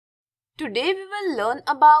Today we will learn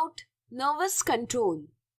about nervous control.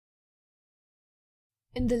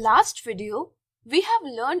 In the last video, we have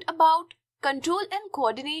learned about control and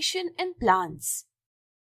coordination in plants.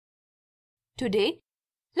 Today,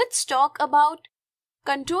 let's talk about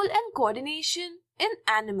control and coordination in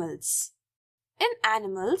animals. In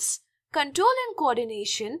animals, control and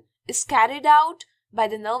coordination is carried out by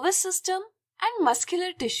the nervous system and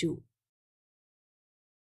muscular tissue.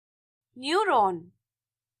 Neuron.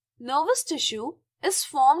 Nervous tissue is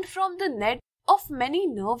formed from the net of many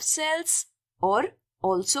nerve cells, or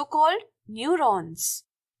also called neurons.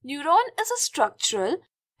 Neuron is a structural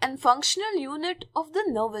and functional unit of the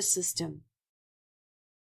nervous system.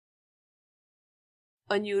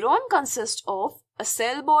 A neuron consists of a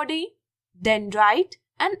cell body, dendrite,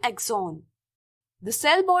 and axon. The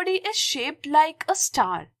cell body is shaped like a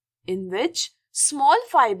star, in which small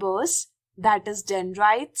fibers, that is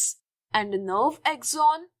dendrites, and a nerve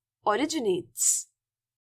axon originates.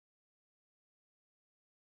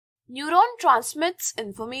 Neuron transmits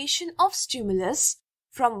information of stimulus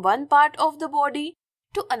from one part of the body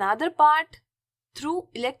to another part through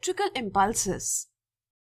electrical impulses.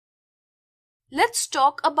 Let's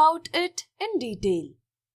talk about it in detail.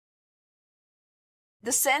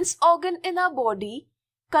 The sense organ in our body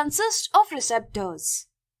consists of receptors.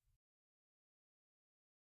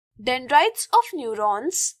 Dendrites of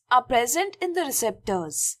neurons are present in the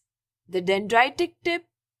receptors. The dendritic tip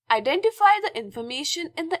identify the information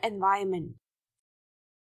in the environment.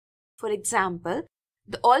 For example,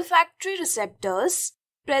 the olfactory receptors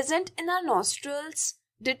present in our nostrils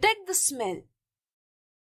detect the smell.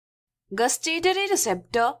 Gustatory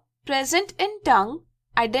receptor present in tongue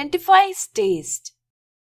identifies taste.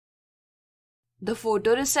 The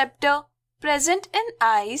photoreceptor present in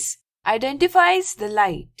eyes identifies the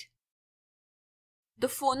light. The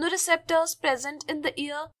phonoreceptors present in the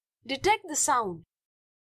ear detect the sound,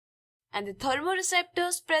 and the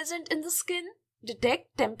thermoreceptors present in the skin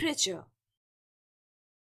detect temperature.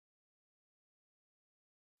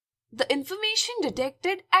 The information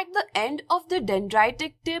detected at the end of the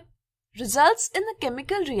dendritic tip results in a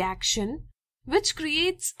chemical reaction which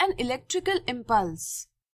creates an electrical impulse.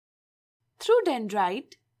 Through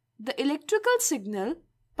dendrite, the electrical signal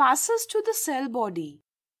passes to the cell body.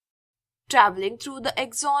 Traveling through the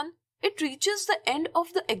axon, it reaches the end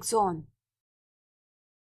of the axon.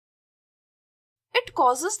 It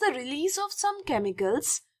causes the release of some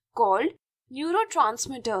chemicals called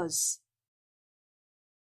neurotransmitters.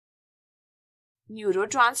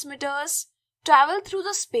 Neurotransmitters travel through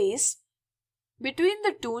the space between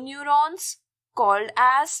the two neurons called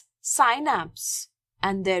as synapse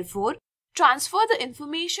and therefore transfer the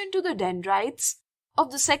information to the dendrites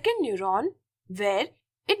of the second neuron, where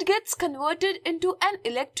it gets converted into an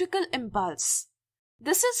electrical impulse.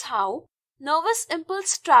 This is how nervous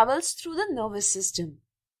impulse travels through the nervous system.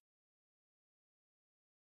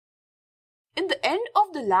 In the end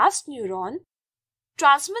of the last neuron,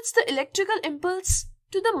 transmits the electrical impulse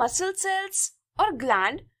to the muscle cells or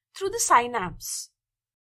gland through the synapse.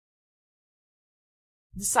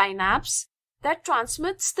 The synapse that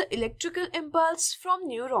transmits the electrical impulse from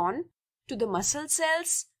neuron to the muscle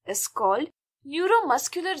cells is called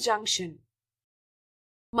neuromuscular junction.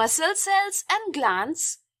 Muscle cells and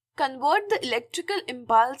glands convert the electrical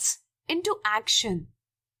impulse into action.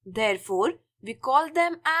 Therefore, we call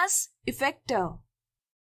them as effector.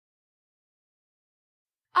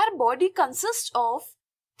 Our body consists of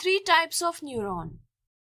three types of neuron.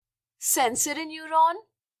 Sensory neuron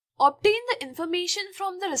obtain the information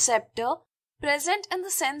from the receptor present in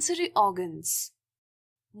the sensory organs.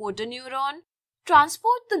 Motor neuron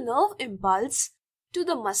transport the nerve impulse to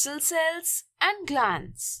the muscle cells and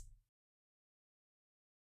glands.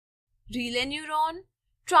 Relay neuron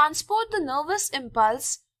transport the nervous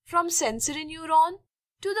impulse from sensory neuron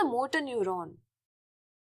to the motor neuron.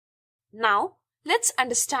 Now, let's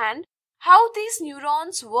understand how these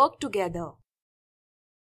neurons work together.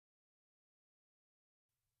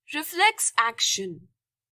 Reflex action.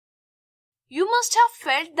 You must have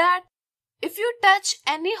felt that if you touch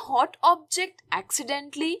any hot object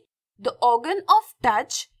accidentally, the organ of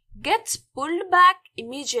touch gets pulled back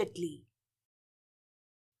immediately.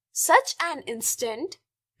 Such an instant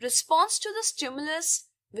response to the stimulus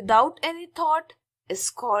without any thought is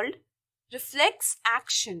called reflex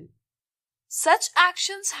action. Such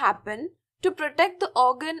actions happen to protect the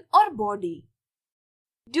organ or body.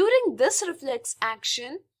 During this reflex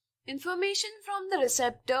action, information from the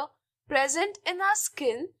receptor present in our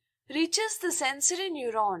skin reaches the sensory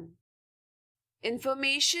neuron.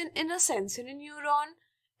 Information in a sensory neuron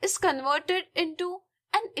is converted into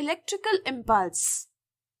an electrical impulse.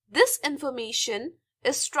 This information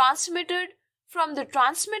is transmitted from the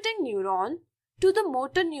transmitting neuron to the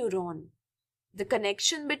motor neuron. The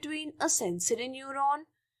connection between a sensory neuron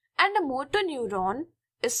and a motor neuron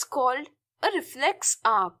is called a reflex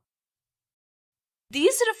arc.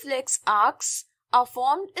 These reflex arcs are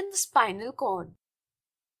formed in the spinal cord.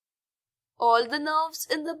 All the nerves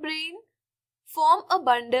in the brain form a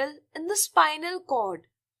bundle in the spinal cord.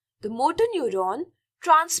 The motor neuron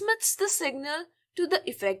transmits the signal to the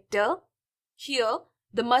effector, here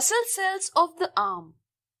the muscle cells of the arm.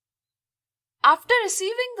 After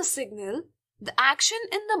receiving the signal, the action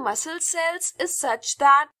in the muscle cells is such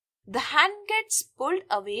that the hand gets pulled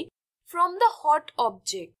away from the hot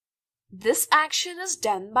object. This action is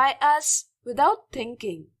done by us without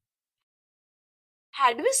thinking.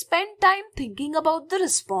 Had we spent time thinking about the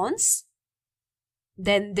response,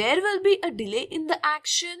 then there will be a delay in the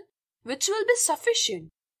action which will be sufficient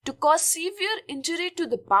to cause severe injury to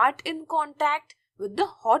the part in contact with the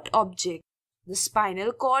hot object. The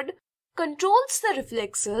spinal cord controls the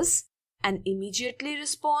reflexes and immediately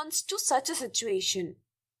responds to such a situation.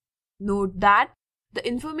 Note that the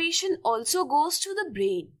information also goes to the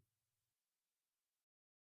brain.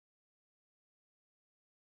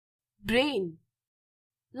 Brain.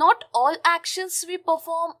 Not all actions we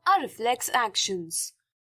perform are reflex actions.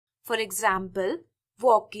 For example,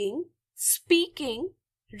 walking, speaking,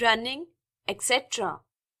 running, etc.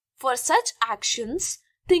 For such actions,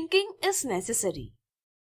 thinking is necessary.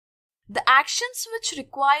 The actions which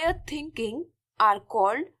require thinking are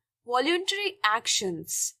called voluntary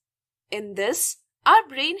actions. In this, our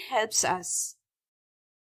brain helps us.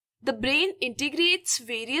 The brain integrates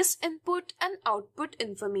various input and output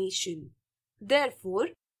information. Therefore,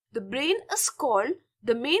 the brain is called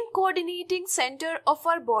the main coordinating center of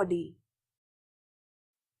our body.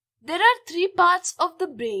 There are three parts of the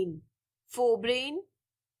brain: forebrain,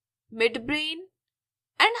 midbrain,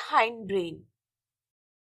 and hindbrain.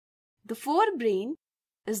 The forebrain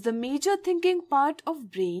is the major thinking part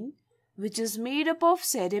of brain, which is made up of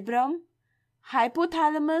cerebrum,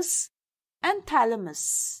 hypothalamus, and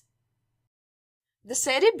thalamus. The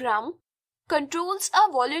cerebrum controls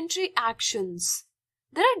our voluntary actions.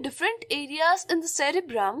 There are different areas in the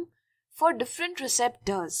cerebrum for different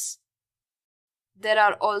receptors. There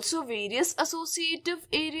are also various associative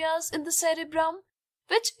areas in the cerebrum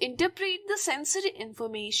which interpret the sensory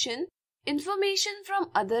information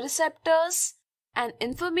from other receptors, and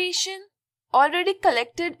information already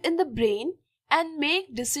collected in the brain and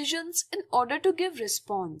make decisions in order to give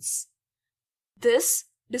response. This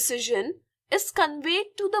decision is conveyed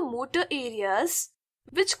to the motor areas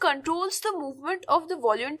which controls the movement of the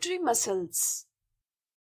voluntary muscles.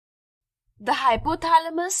 The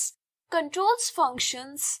hypothalamus controls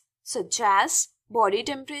functions such as body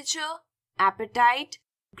temperature, appetite,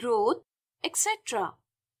 growth, etc.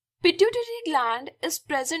 Pituitary gland is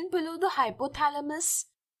present below the hypothalamus,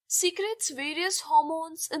 secretes various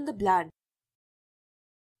hormones in the blood.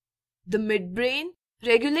 The midbrain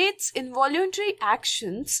regulates involuntary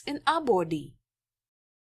actions in our body.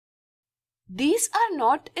 These are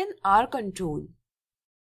not in our control.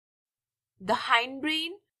 The hindbrain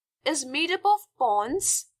is made up of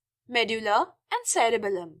pons, medulla, and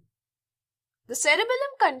cerebellum. The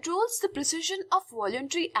cerebellum controls the precision of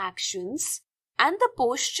voluntary actions and the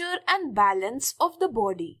posture and balance of the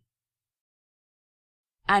body.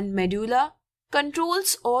 And medulla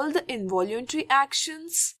controls all the involuntary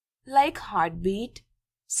actions like heartbeat,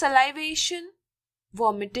 salivation,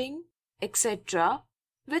 vomiting, etc.,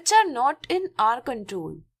 which are not in our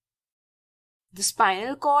control. The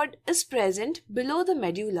spinal cord is present below the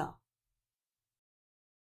medulla.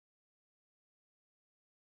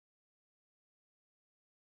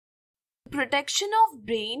 Protection of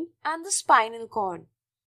brain and the spinal cord.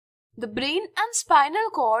 The brain and spinal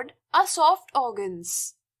cord are soft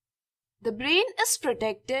organs. The brain is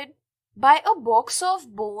protected by a box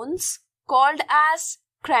of bones called as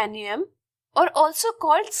cranium, or also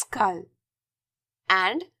called skull,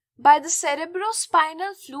 and by the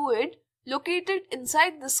cerebrospinal fluid located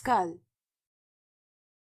inside the skull.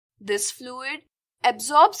 This fluid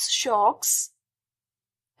absorbs shocks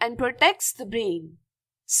and protects the brain.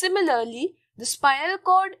 Similarly, the spinal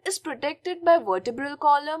cord is protected by vertebral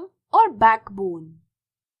column or backbone.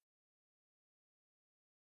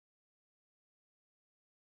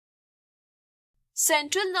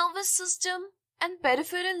 Central nervous system and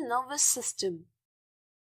peripheral nervous system.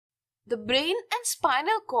 The brain and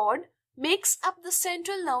spinal cord makes up the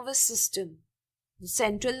central nervous system. The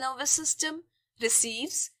central nervous system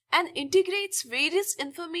receives and integrates various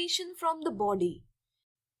information from the body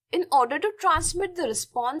in order to transmit the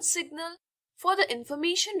response signal for the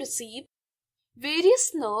information received,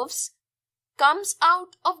 various nerves comes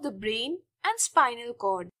out of the brain and spinal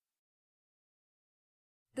cord.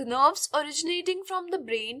 The nerves originating from the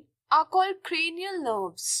brain are called cranial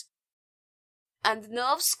nerves, and the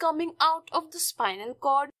nerves coming out of the spinal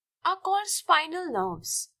cord are called spinal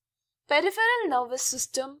nerves. Peripheral nervous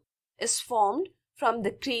system is formed from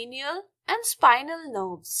the cranial and spinal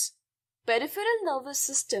nerves. Peripheral nervous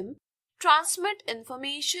system transmit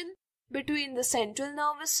information between the central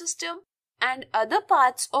nervous system and other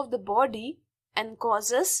parts of the body and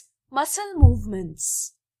causes muscle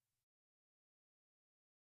movements.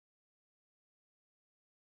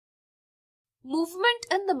 Movement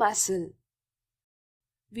in the muscle.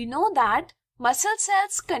 We know that muscle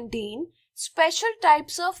cells contain special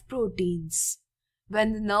types of proteins.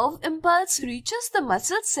 When the nerve impulse reaches the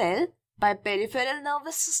muscle cell by peripheral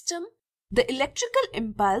nervous system, the electrical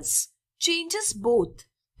impulse changes both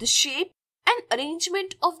the shape and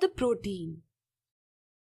arrangement of the protein,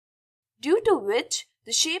 due to which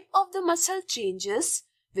the shape of the muscle changes,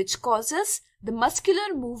 which causes the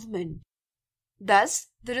muscular movement. Thus,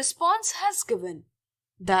 the response has given.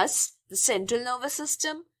 Thus, the central nervous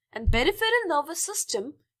system and peripheral nervous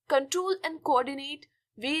system control and coordinate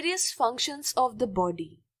various functions of the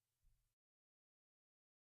body.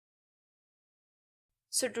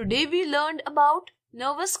 So today we learned about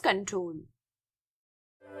nervous control.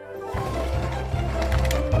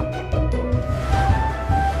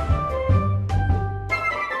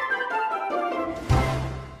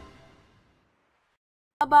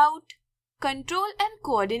 About control and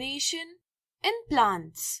coordination in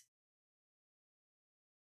plants.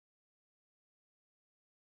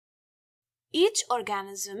 Each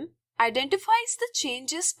organism identifies the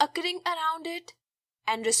changes occurring around it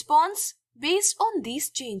and responds based on these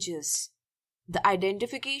changes. The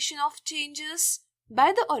identification of changes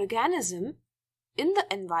by the organism in the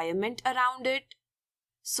environment around it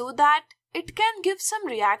so that it can give some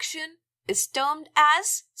reaction is termed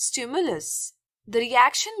as stimulus. The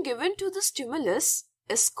reaction given to the stimulus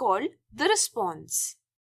is called the response.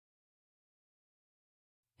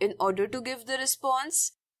 In order to give the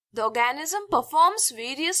response, the organism performs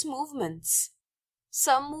various movements.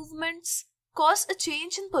 Some movements cause a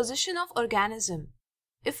change in position of organism.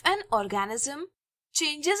 If an organism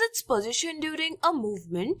changes its position during a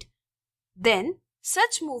movement, then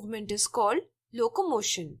such movement is called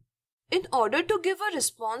locomotion. In order to give a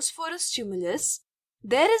response for a stimulus,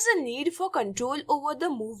 there is a need for control over the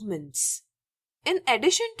movements. In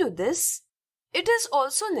addition to this, it is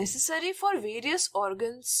also necessary for various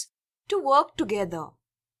organs to work together.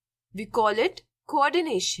 We call it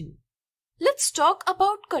coordination. Let's talk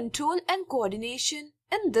about control and coordination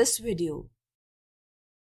in this video.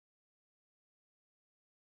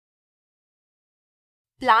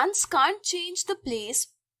 Plants can't change the place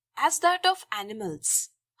as that of animals.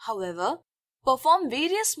 However, perform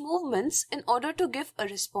various movements in order to give a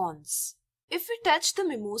response. If we touch the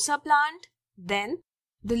mimosa plant, then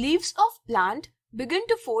the leaves of plant begin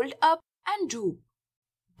to fold up and droop.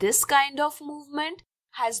 This kind of movement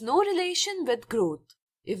has no relation with growth.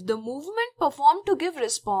 If the movement performed to give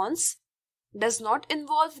response does not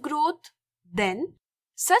involve growth, then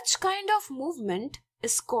such kind of movement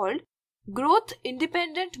is called growth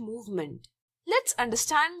independent movement. Let's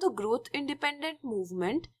understand the growth independent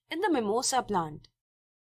movement in the mimosa plant.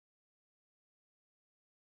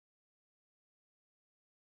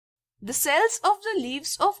 The cells of the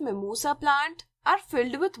leaves of mimosa plant are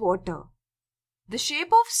filled with water. The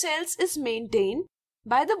shape of cells is maintained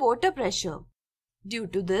by the water pressure. Due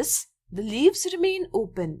to this, the leaves remain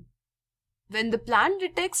open. When the plant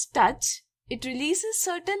detects touch, it releases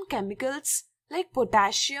certain chemicals like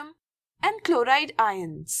potassium and chloride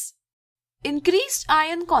ions. Increased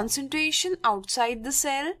ion concentration outside the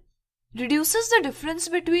cell reduces the difference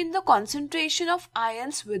between the concentration of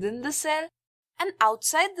ions within the cell and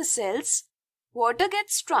outside the cells. Water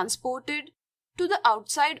gets transported to the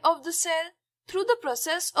outside of the cell through the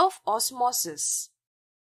process of osmosis.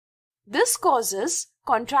 This causes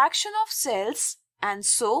contraction of cells and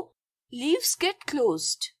so leaves get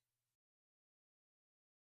closed.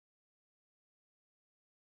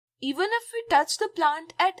 Even if we touch the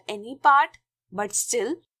plant at any part, but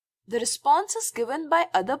still the response is given by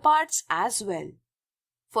other parts as well.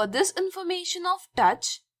 For this information of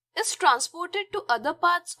touch is transported to other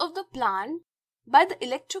parts of the plant by the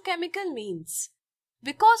electrochemical means.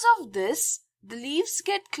 Because of this, the leaves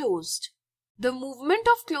get closed. The movement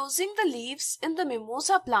of closing the leaves in the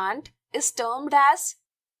mimosa plant is termed as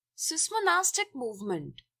seismonastic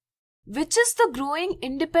movement, which is the growing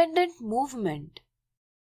independent movement.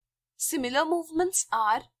 Similar movements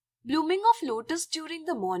are blooming of lotus during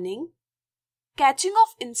the morning, catching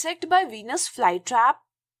of insect by Venus flytrap,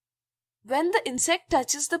 when the insect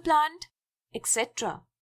touches the plant, etc.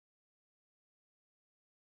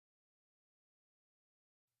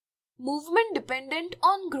 Movement dependent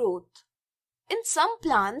on growth. In some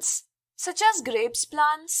plants, such as grapes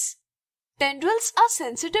plants, tendrils are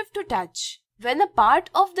sensitive to touch. When a part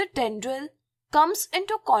of the tendril comes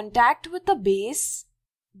into contact with the base,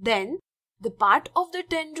 then the part of the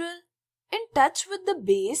tendril in touch with the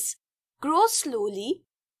base grows slowly,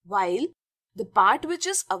 while the part which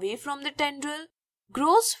is away from the tendril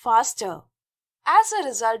grows faster. As a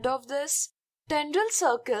result of this, tendril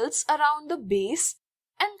circles around the base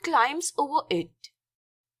and climbs over it.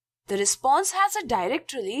 The response has a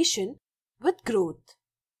direct relation with growth.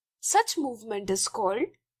 Such movement is called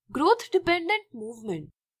growth-dependent movement.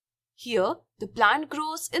 Here, the plant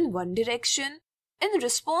grows in one direction in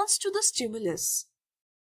response to the stimulus.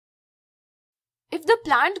 If the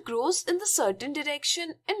plant grows in the certain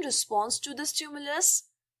direction in response to the stimulus,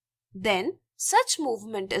 then such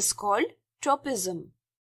movement is called tropism.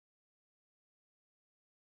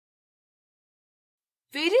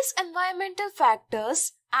 Various environmental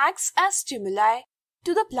factors act as stimuli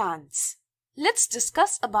to the plants. Let's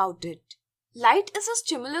discuss about it. Light is a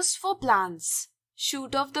stimulus for plants.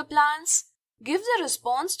 Shoot of the plants gives a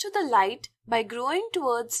response to the light by growing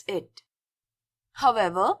towards it.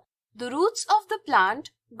 However, the roots of the plant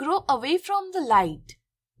grow away from the light.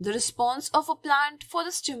 The response of a plant for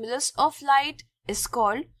the stimulus of light is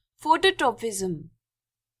called phototropism.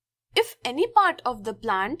 If any part of the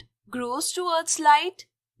plant grows towards light,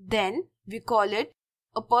 then we call it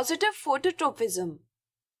a positive phototropism.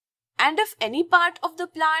 And if any part of the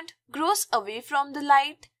plant grows away from the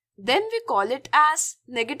light, then we call it as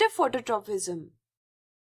negative phototropism.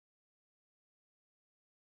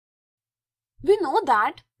 We know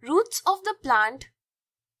that roots of the plant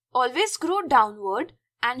always grow downward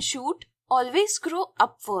and shoot always grow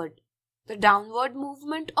upward. The downward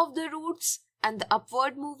movement of the roots and the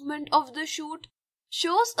upward movement of the shoot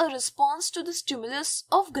shows a response to the stimulus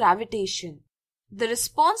of gravitation. The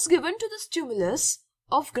response given to the stimulus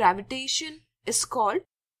of gravitation is called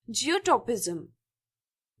geotropism.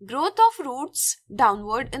 Growth of roots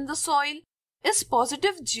downward in the soil is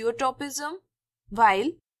positive geotropism,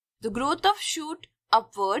 while the growth of shoot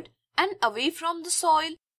upward and away from the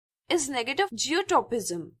soil is negative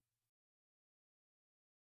geotropism.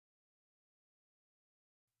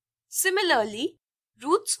 Similarly,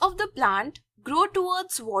 roots of the plant grow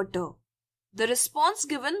towards water. The response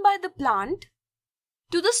given by the plant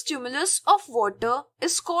to the stimulus of water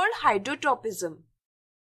is called hydrotropism.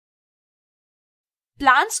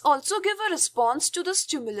 Plants also give a response to the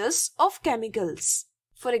stimulus of chemicals.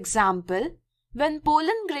 For example, when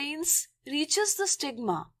pollen grains reaches the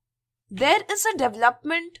stigma, there is a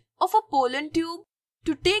development of a pollen tube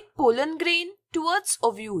to take pollen grain towards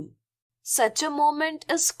ovule. Such a moment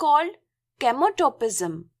is called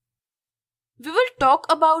chemotropism. We will talk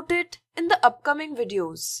about it in the upcoming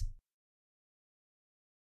videos.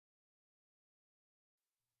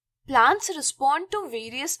 Plants respond to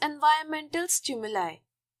various environmental stimuli.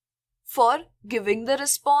 For giving the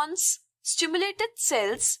response, stimulated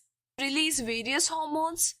cells release various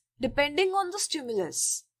hormones depending on the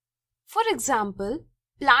stimulus. For example,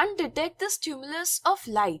 plants detect the stimulus of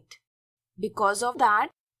light. Because of that,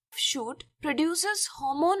 shoot produces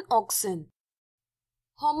hormone auxin.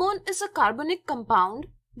 Hormone is a carbonic compound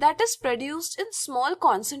that is produced in small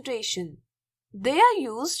concentration. They are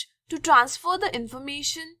used to transfer the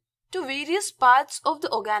information to various parts of the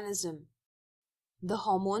organism. The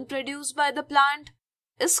hormone produced by the plant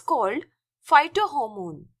is called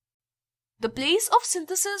phytohormone. The place of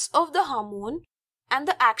synthesis of the hormone and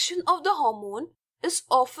the action of the hormone is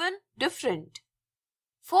often different.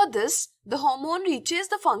 For this, the hormone reaches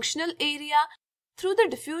the functional area through the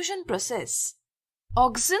diffusion process.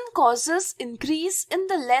 Auxin causes increase in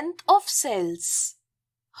the length of cells.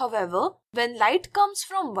 However, when light comes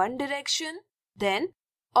from one direction, then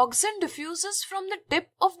auxin diffuses from the tip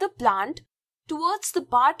of the plant towards the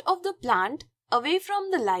part of the plant away from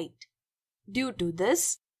the light. Due to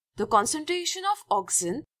this, the concentration of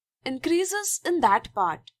auxin increases in that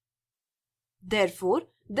part. Therefore,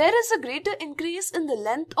 there is a greater increase in the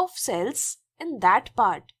length of cells in that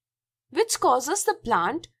part, which causes the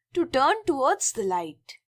plant to turn towards the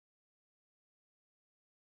light.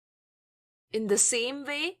 In the same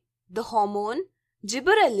way, the hormone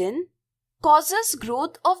gibberellin causes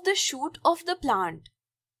growth of the shoot of the plant.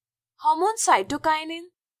 Hormone cytokinin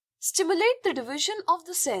stimulate the division of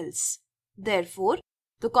the cells. Therefore,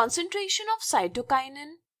 the concentration of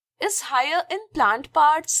cytokinin is higher in plant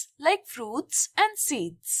parts like fruits and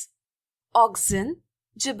seeds. Auxin,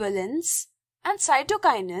 gibberellins, and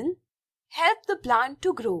cytokinin help the plant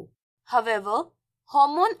to grow. However,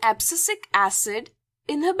 hormone abscisic acid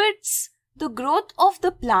inhibits the growth of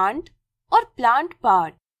the plant or plant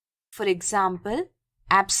part. For example,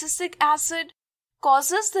 abscisic acid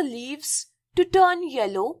causes the leaves to turn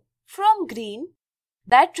yellow from green,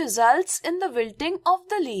 that results in the wilting of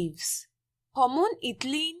the leaves. Hormone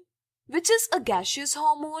ethylene, which is a gaseous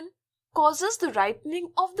hormone, causes the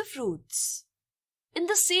ripening of the fruits. In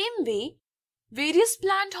the same way, various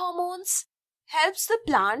plant hormones helps the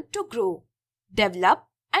plant to grow, develop,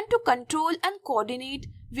 and to control and coordinate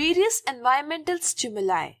various environmental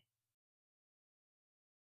stimuli.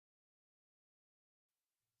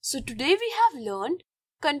 So today we have learned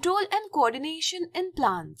control and coordination in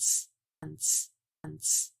plants.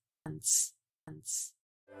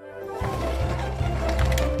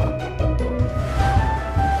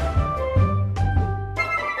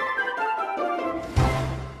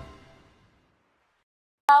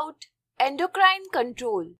 About endocrine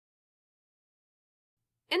control.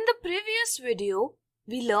 In the previous video,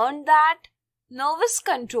 we learned that nervous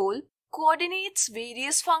control coordinates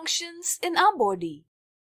various functions in our body.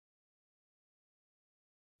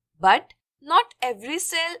 But not every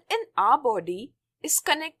cell in our body is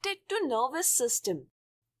connected to nervous system.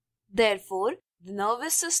 Therefore, the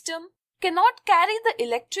nervous system cannot carry the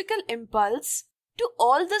electrical impulse to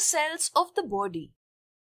all the cells of the body.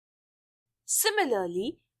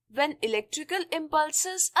 Similarly, when electrical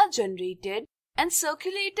impulses are generated and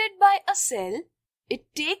circulated by a cell, it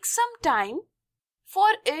takes some time for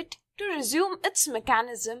it to resume its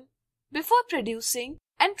mechanism before producing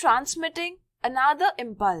and transmitting another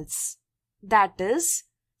impulse. That is,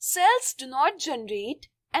 cells do not generate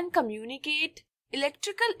and communicate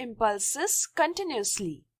electrical impulses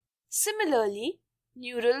continuously. Similarly,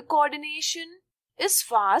 neural coordination is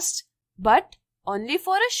fast but only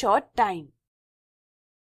for a short time.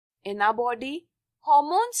 In our body,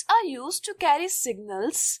 hormones are used to carry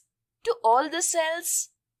signals to all the cells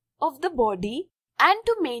of the body and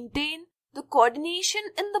to maintain the coordination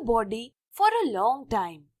in the body for a long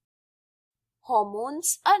time.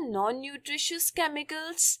 Hormones are non-nutritious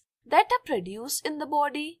chemicals that are produced in the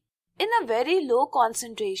body in a very low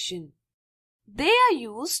concentration. They are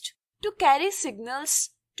used to carry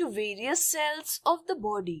signals to various cells of the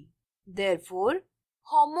body. Therefore,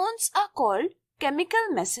 hormones are called chemical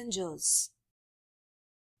messengers.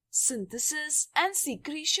 Synthesis and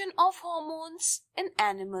secretion of hormones in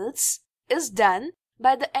animals is done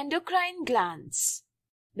by the endocrine glands.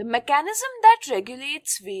 The mechanism that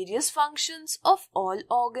regulates various functions of all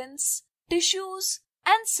organs, tissues,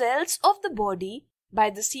 and cells of the body by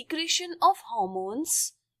the secretion of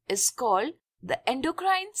hormones is called the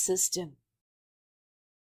endocrine system.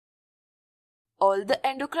 All the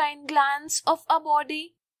endocrine glands of our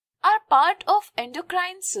body are part of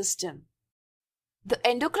endocrine system. The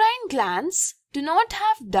endocrine glands do not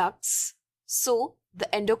have ducts, so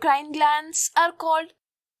the endocrine glands are called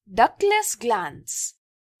ductless glands.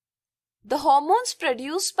 The hormones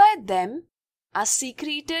produced by them are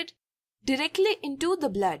secreted directly into the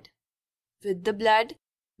blood. With the blood,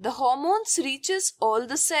 the hormones reaches all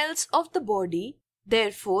the cells of the body.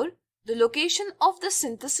 Therefore, the location of the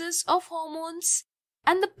synthesis of hormones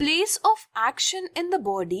and the place of action in the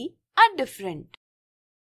body are different.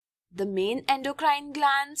 The main endocrine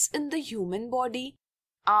glands in the human body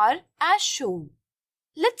are as shown.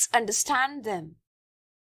 Let's understand them.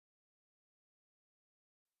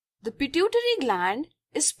 The pituitary gland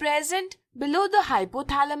is present below the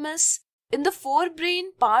hypothalamus in the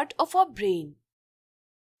forebrain part of our brain.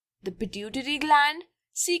 The pituitary gland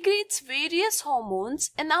secretes various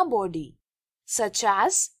hormones in our body, such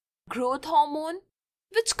as growth hormone,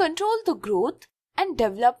 which control the growth and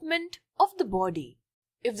development of the body.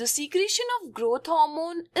 If the secretion of growth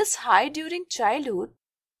hormone is high during childhood,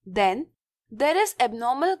 then there is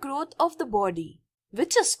abnormal growth of the body,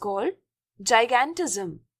 which is called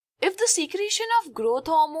gigantism. If the secretion of growth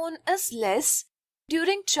hormone is less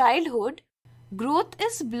during childhood, growth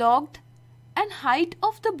is blocked and height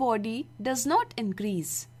of the body does not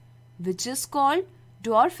increase, which is called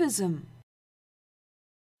dwarfism.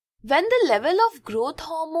 When the level of growth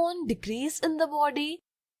hormone decreases in the body,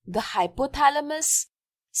 the hypothalamus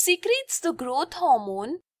secretes the growth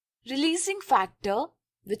hormone releasing factor,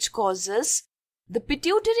 which causes the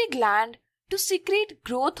pituitary gland to secrete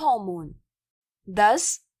growth hormone.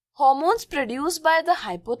 Thus, hormones produced by the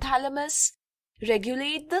hypothalamus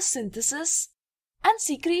regulate the synthesis and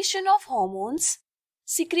secretion of hormones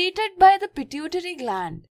secreted by the pituitary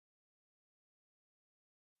gland.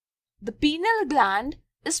 The pineal gland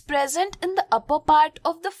is present in the upper part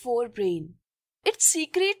of the forebrain. It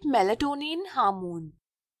secretes melatonin hormone.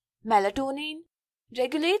 Melatonin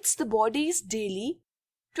regulates the body's daily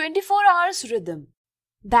 24 hours rhythm.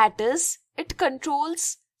 That is, it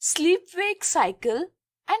controls sleep-wake cycle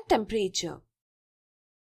and temperature.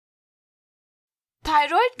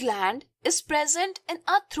 Thyroid gland is present in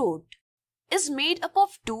our throat, is made up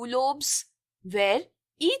of 2 lobes, where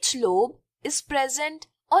each lobe is present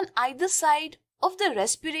on either side of the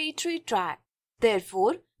respiratory tract.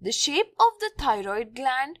 Therefore, the shape of the thyroid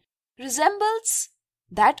gland resembles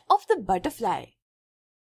that of the butterfly.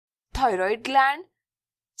 Thyroid gland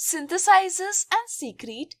synthesizes and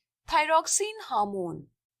secretes thyroxine hormone.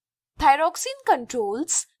 Thyroxine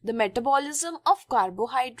controls the metabolism of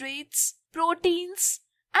carbohydrates, proteins,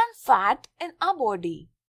 and fat in our body.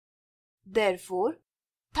 Therefore,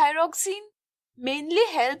 thyroxine mainly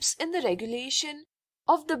helps in the regulation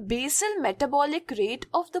of the basal metabolic rate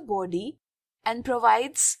of the body and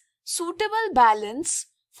provides suitable balance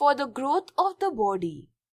for the growth of the body.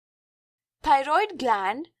 Thyroid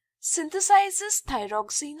gland synthesizes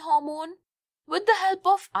thyroxine hormone with the help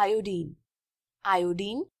of iodine.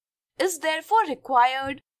 Iodine is therefore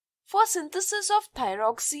required for synthesis of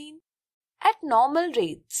thyroxine at normal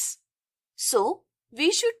rates. So,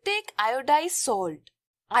 we should take iodized salt.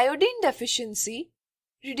 Iodine deficiency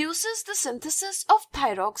reduces the synthesis of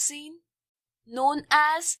thyroxine, known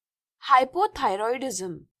as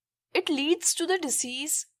hypothyroidism. It leads to the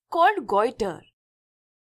disease called goiter.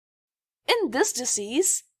 In this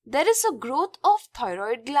disease, there is a growth of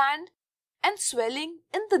thyroid gland and swelling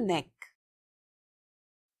in the neck.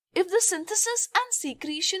 If the synthesis and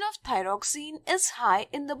secretion of thyroxine is high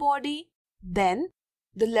in the body, then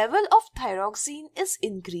the level of thyroxine is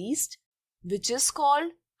increased, which is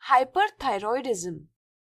called hyperthyroidism.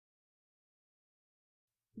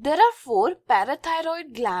 There are 4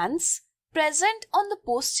 parathyroid glands present on the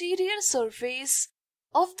posterior surface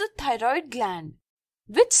of the thyroid gland,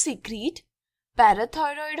 which secrete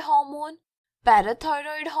parathyroid hormone.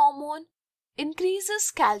 Parathyroid hormone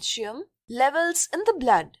increases calcium levels in the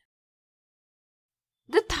blood.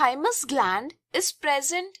 The thymus gland is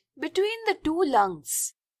present between the 2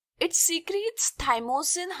 lungs. It secretes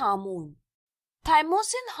thymosin hormone.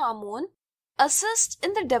 Thymosin hormone assists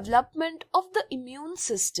in the development of the immune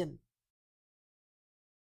system.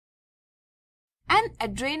 An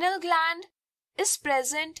adrenal gland is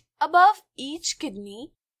present above each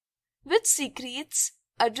kidney, which secretes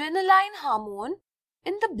adrenaline hormone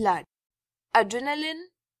in the blood. Adrenaline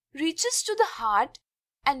reaches to the heart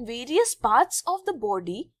and various parts of the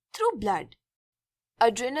body through blood.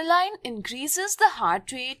 Adrenaline increases the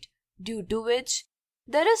heart rate, due to which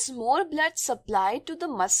there is more blood supply to the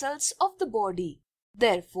muscles of the body.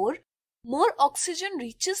 Therefore, more oxygen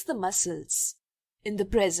reaches the muscles. In the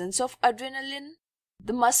presence of adrenaline,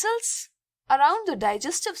 the muscles around the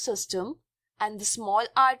digestive system and the small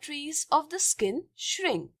arteries of the skin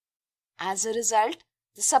shrink. As a result,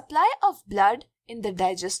 the supply of blood in the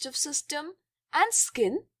digestive system and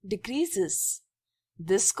skin decreases.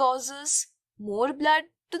 This causes more blood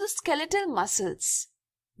to the skeletal muscles.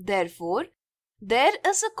 Therefore, there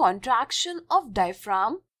is a contraction of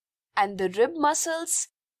diaphragm and the rib muscles,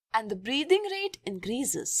 and the breathing rate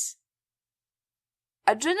increases.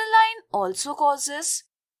 Adrenaline also causes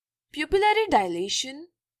pupillary dilation,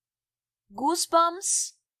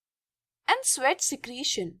 goosebumps, and sweat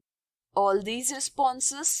secretion. All these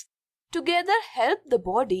responses together help the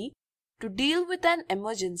body to deal with an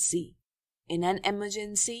emergency. In an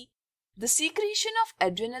emergency, the secretion of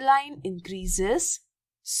adrenaline increases,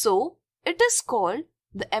 so it is called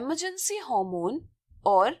the emergency hormone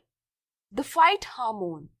or the fight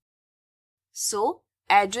hormone. So,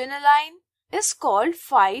 adrenaline is called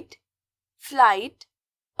fight, flight,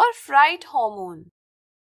 or fright hormone.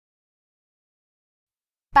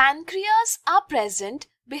 Pancreas are present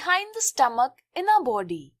behind the stomach in our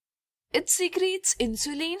body. It secretes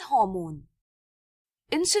insulin hormone.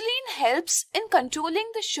 Insulin helps in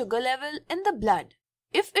controlling the sugar level in the blood.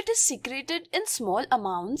 If it is secreted in small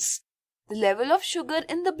amounts, the level of sugar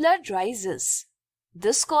in the blood rises.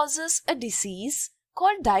 This causes a disease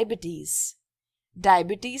called diabetes.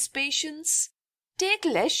 Diabetes patients take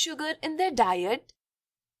less sugar in their diet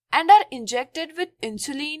and are injected with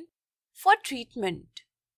insulin for treatment.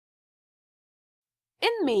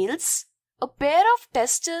 In males, a pair of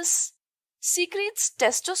testes secretes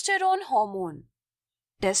testosterone hormone.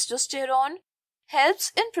 Testosterone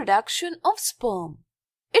helps in production of sperm.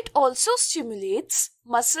 It also stimulates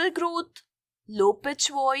muscle growth, low-pitch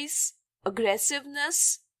voice,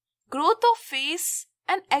 aggressiveness, growth of face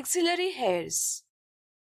and axillary hairs.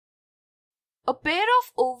 A pair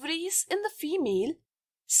of ovaries in the female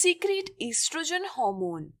secrete estrogen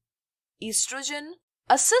hormone. Estrogen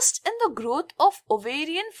assists in the growth of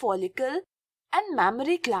ovarian follicle and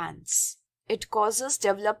mammary glands. It causes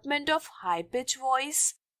development of high-pitched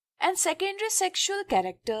voice and secondary sexual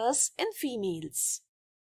characters in females.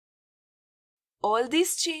 All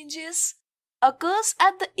these changes occurs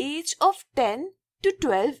at the age of 10 to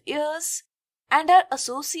 12 years and are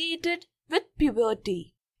associated with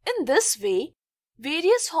puberty. In this way,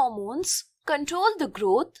 various hormones control the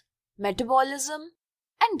growth, metabolism,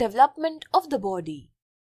 and development of the body.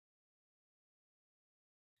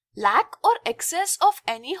 Lack or excess of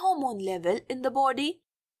any hormone level in the body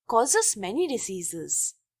causes many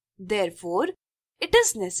diseases. Therefore, it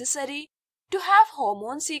is necessary to have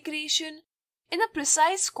hormone secretion in a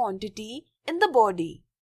precise quantity in the body.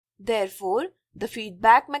 Therefore, the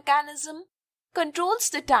feedback mechanism controls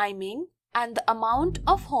the timing and the amount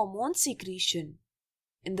of hormone secretion.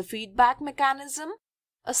 In the feedback mechanism,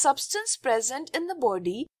 a substance present in the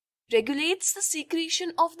body regulates the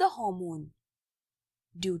secretion of the hormone,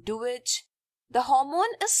 due to which the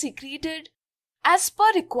hormone is secreted as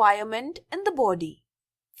per requirement in the body.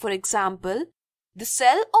 For example, the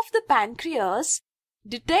cell of the pancreas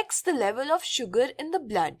detects the level of sugar in the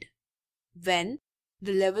blood. When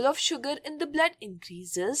the level of sugar in the blood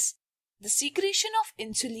increases, the secretion of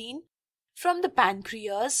insulin from the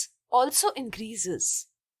pancreas also increases.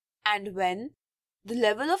 And when the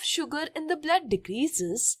level of sugar in the blood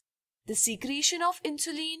decreases, the secretion of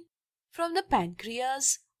insulin from the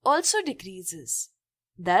pancreas also decreases.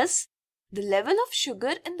 Thus, the level of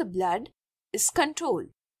sugar in the blood is controlled.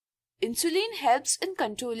 Insulin helps in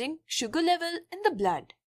controlling sugar level in the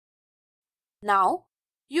blood. Now,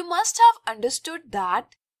 you must have understood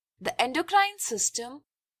that the endocrine system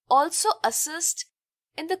also assists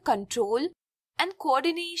in the control and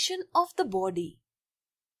coordination of the body.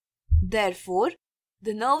 Therefore,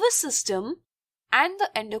 the nervous system and the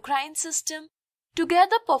endocrine system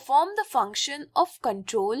together perform the function of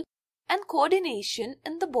control and coordination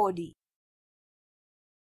in the body.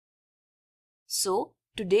 So,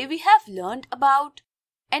 today we have learned about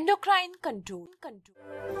endocrine control.